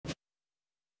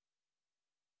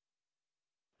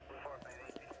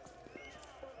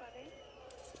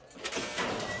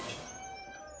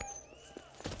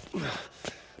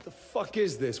fuck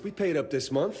is this? We paid up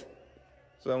this month.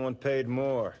 Someone paid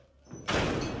more.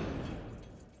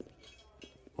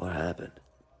 What happened?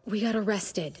 We got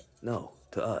arrested. No,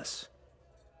 to us.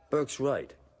 Burke's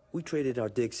right. We traded our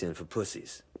dicks in for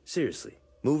pussies. Seriously.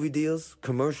 Movie deals,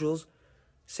 commercials.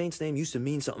 Saint's name used to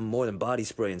mean something more than body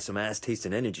spray and some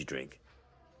ass-tasting energy drink.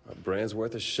 Our brand's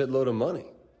worth a shitload of money.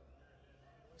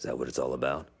 Is that what it's all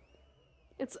about?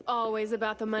 It's always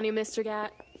about the money, Mr.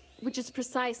 Gat. Which is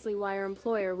precisely why our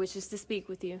employer wishes to speak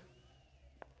with you.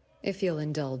 If you'll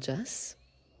indulge us.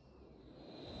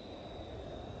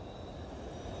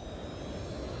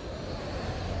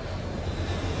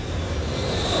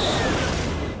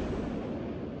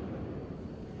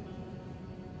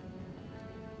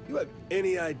 You have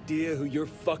any idea who you're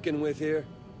fucking with here?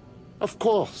 Of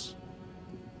course.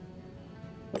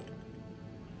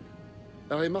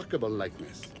 A remarkable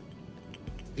likeness.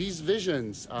 These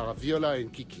visions are Viola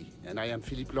and Kiki, and I am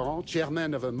Philippe Laurent,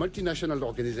 chairman of a multinational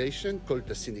organization called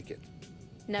the Syndicate.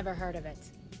 Never heard of it.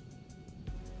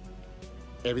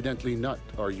 Evidently not,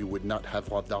 or you would not have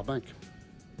robbed our bank.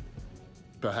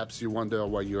 Perhaps you wonder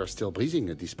why you are still breathing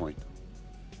at this point.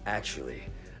 Actually,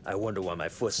 I wonder why my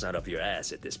foot's not up your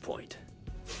ass at this point.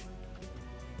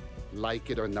 Like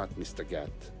it or not, Mr. Gat,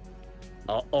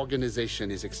 our organization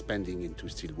is expanding into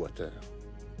Stillwater.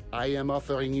 I am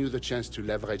offering you the chance to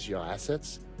leverage your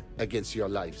assets against your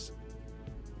lives.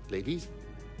 Ladies?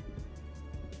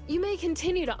 You may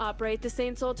continue to operate the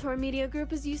Saints Ultor Media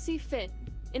Group as you see fit,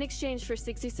 in exchange for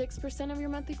 66% of your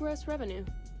monthly gross revenue.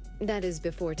 That is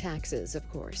before taxes, of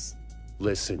course.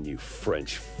 Listen, you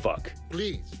French fuck.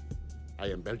 Please. I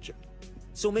am Belgian.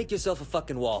 So make yourself a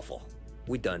fucking waffle.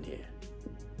 We done here.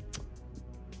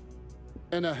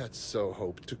 And I had so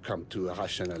hoped to come to a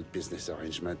rational business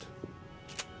arrangement.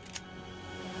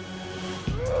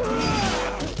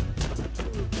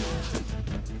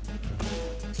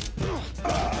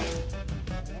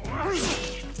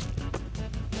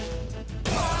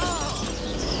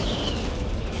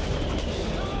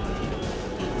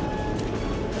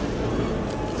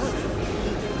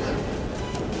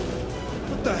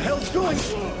 What the hell's going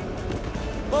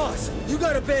on? Boss, you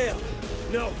gotta bail!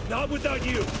 No, not without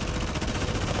you.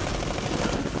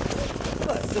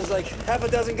 What, there's like half a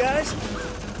dozen guys?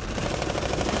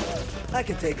 I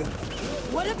can take them.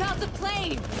 What about the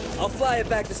plane? I'll fly it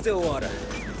back to Stillwater.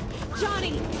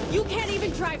 Johnny, you can't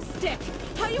even drive stick.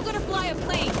 How you gonna fly a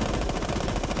plane?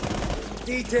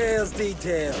 Details,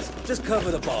 details. Just cover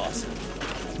the boss.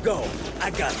 Go,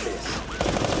 I got this.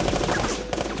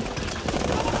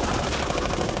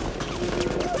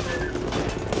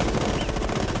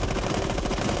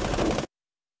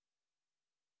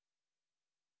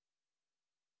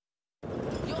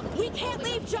 We can't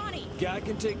leave Johnny! Guy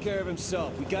can take care of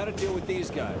himself. We gotta deal with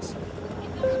these guys.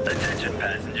 Attention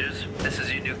passengers, this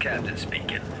is your new captain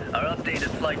speaking. Our updated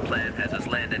flight plan has us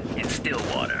landing in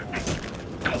Stillwater.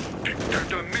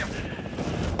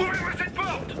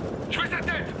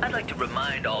 I'd like to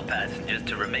remind all passengers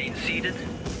to remain seated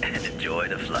and enjoy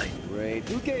the flight. Great.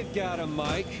 Who gave God a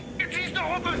mic?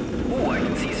 Oh, I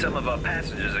can see some of our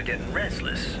passengers are getting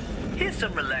restless. Here's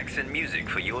some relaxing music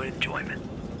for your enjoyment.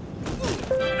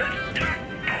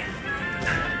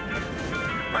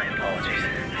 My apologies.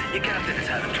 Your captain is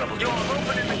having trouble. Yo, I'm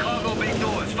opening the cargo bay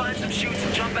doors. Find some chutes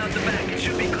and jump out the back. It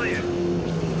should be clear.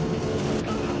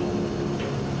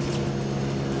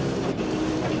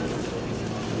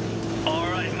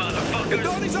 All right, motherfuckers. The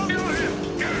Donnie's on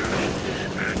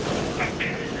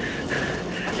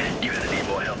You're gonna need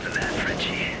more help than that,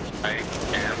 Frenchie. I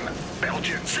am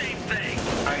Belgian. Same thing.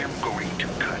 I am going to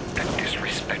cut that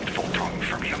disrespectful tongue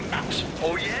from your mouth.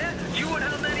 Oh, yeah? You and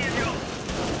how many of your...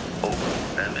 Oh,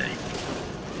 that many.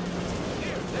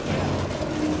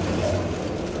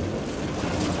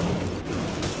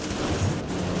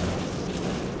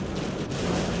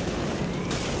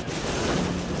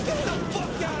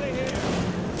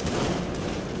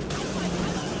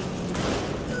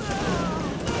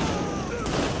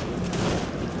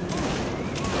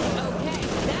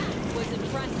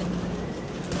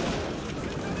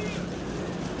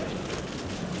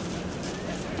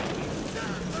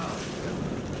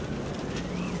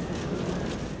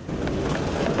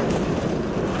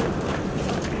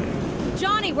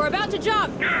 We're about to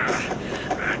jump!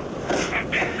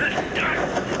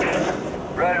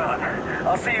 Right on.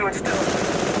 I'll see you in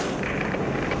Stillwater.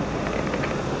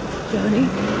 Johnny?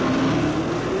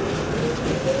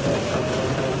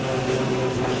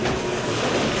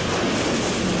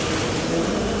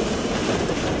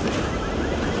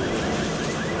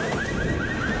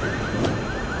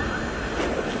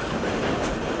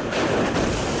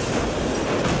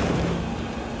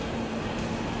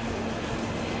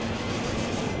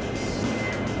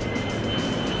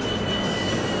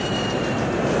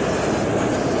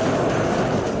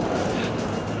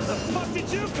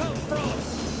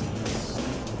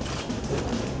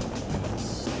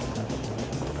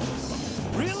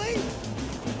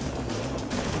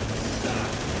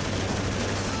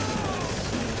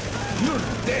 You're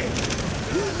dead!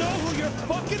 You know who you're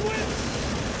fucking with?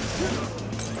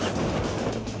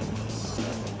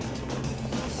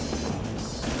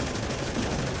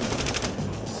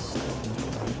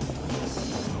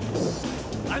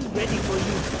 I'm ready for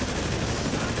you.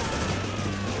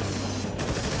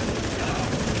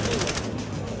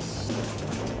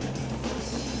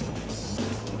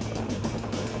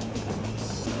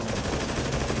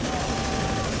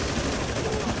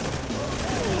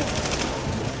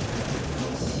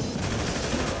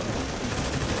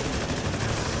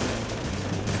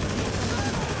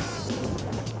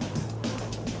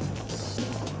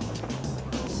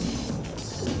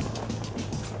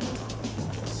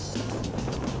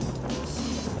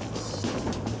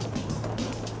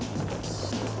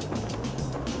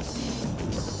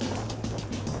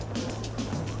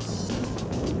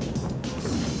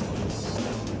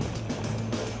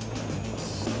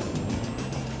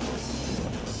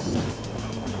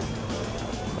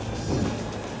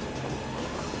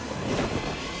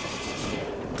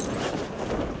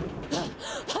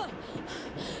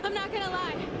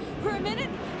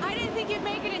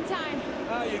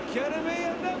 Are you kidding me?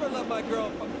 I've never let my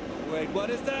girl... Wait, what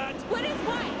is that? What is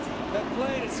what? That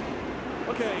plane is...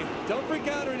 Okay, don't freak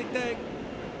out or anything,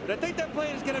 but I think that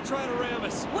plane is gonna try to ram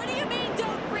us. What do you mean,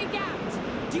 don't freak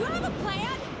out? Do you have a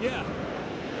plan? Yeah.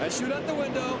 I shoot out the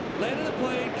window, land in the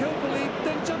plane, kill Philippe,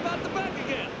 then jump out the back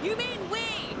again. You mean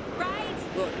we, right?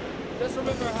 Look, just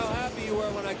remember how happy you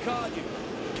were when I called you.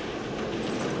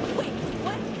 Wait,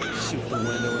 what? Shoot the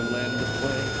window and land in the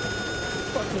plane.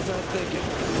 What the fuck was I thinking?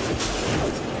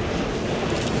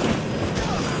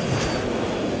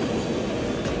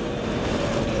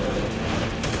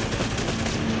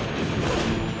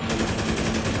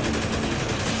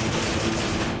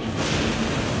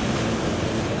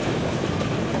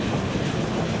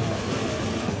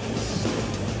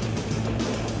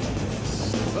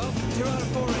 Well, 2 out of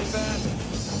 4 ain't bad.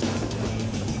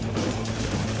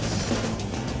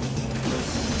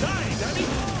 Die, Debbie!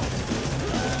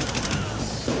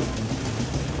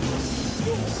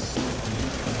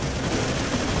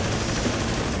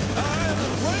 I'm the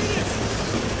greatest!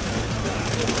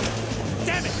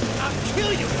 Damn it! I'll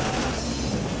kill you!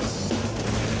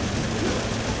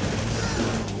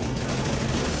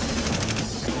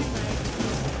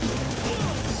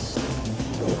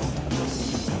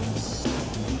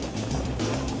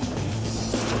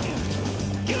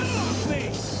 Get off me!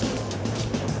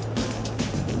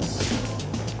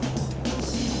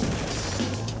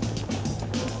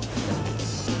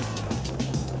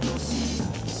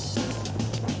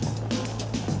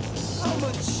 How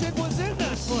much shit was in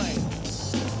that plane?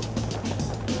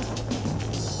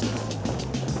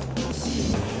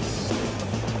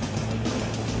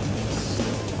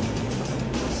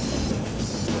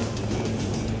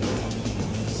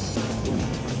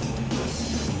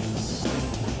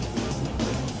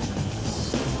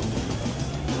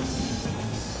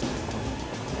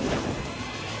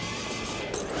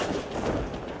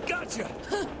 Gotcha!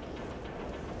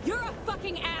 You're a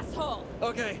fucking asshole!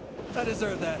 Okay, I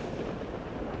deserve that.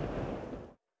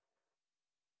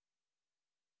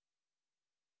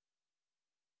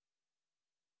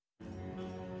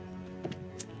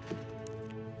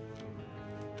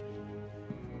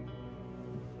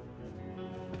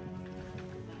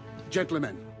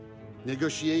 Gentlemen,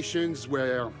 negotiations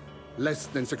were less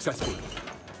than successful.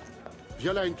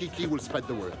 Viola and Kiki will spread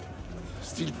the word.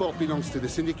 Steelport belongs to the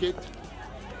Syndicate,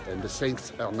 and the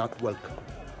Saints are not welcome.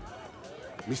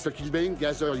 Mr. Kilbane,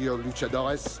 gather your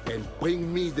luchadores and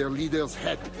bring me their leader's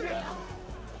head.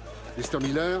 Mr.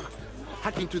 Miller,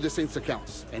 hack into the Saints'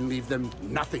 accounts and leave them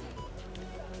nothing.